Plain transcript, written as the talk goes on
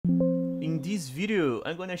In this video,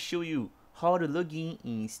 I'm gonna show you how to log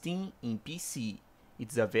in Steam in PC.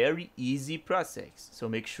 It's a very easy process, so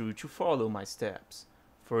make sure to follow my steps.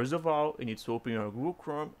 First of all, you need to open your Google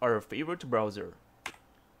Chrome or your favorite browser.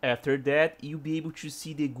 After that, you'll be able to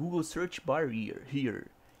see the Google search bar here.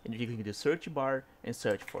 And you can click in the search bar and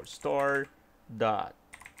search for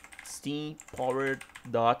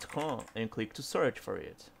store.steampowered.com and click to search for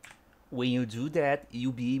it. When you do that,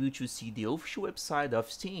 you'll be able to see the official website of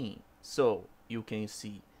Steam. So you can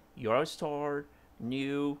see your store,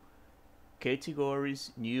 new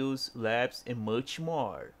categories, news, labs, and much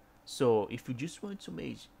more. So if you just want to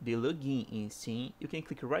make the login in Steam, you can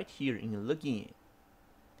click right here in login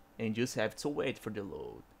and just have to wait for the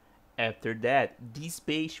load. After that, this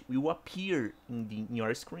page will appear in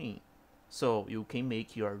your screen. So you can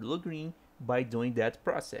make your login by doing that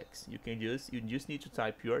process. You just need to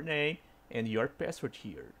type your name and your password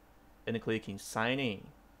here and click in sign in.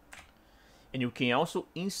 And you can also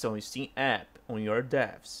install Steam app on your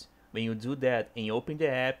devs. When you do that and open the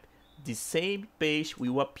app, the same page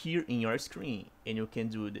will appear in your screen and you can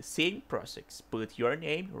do the same process. Put your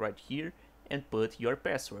name right here and put your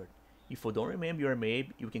password. If you don't remember your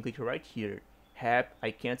name, you can click right here, app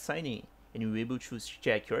I can't sign in, and you'll be able to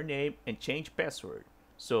check your name and change password.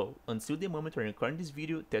 So until the moment I'm recording this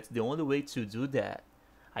video, that's the only way to do that.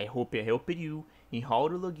 I hope I helped you in how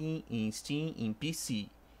to log in Steam in PC.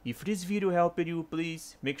 If this video helped you,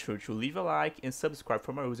 please make sure to leave a like and subscribe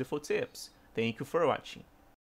for more useful tips. Thank you for watching.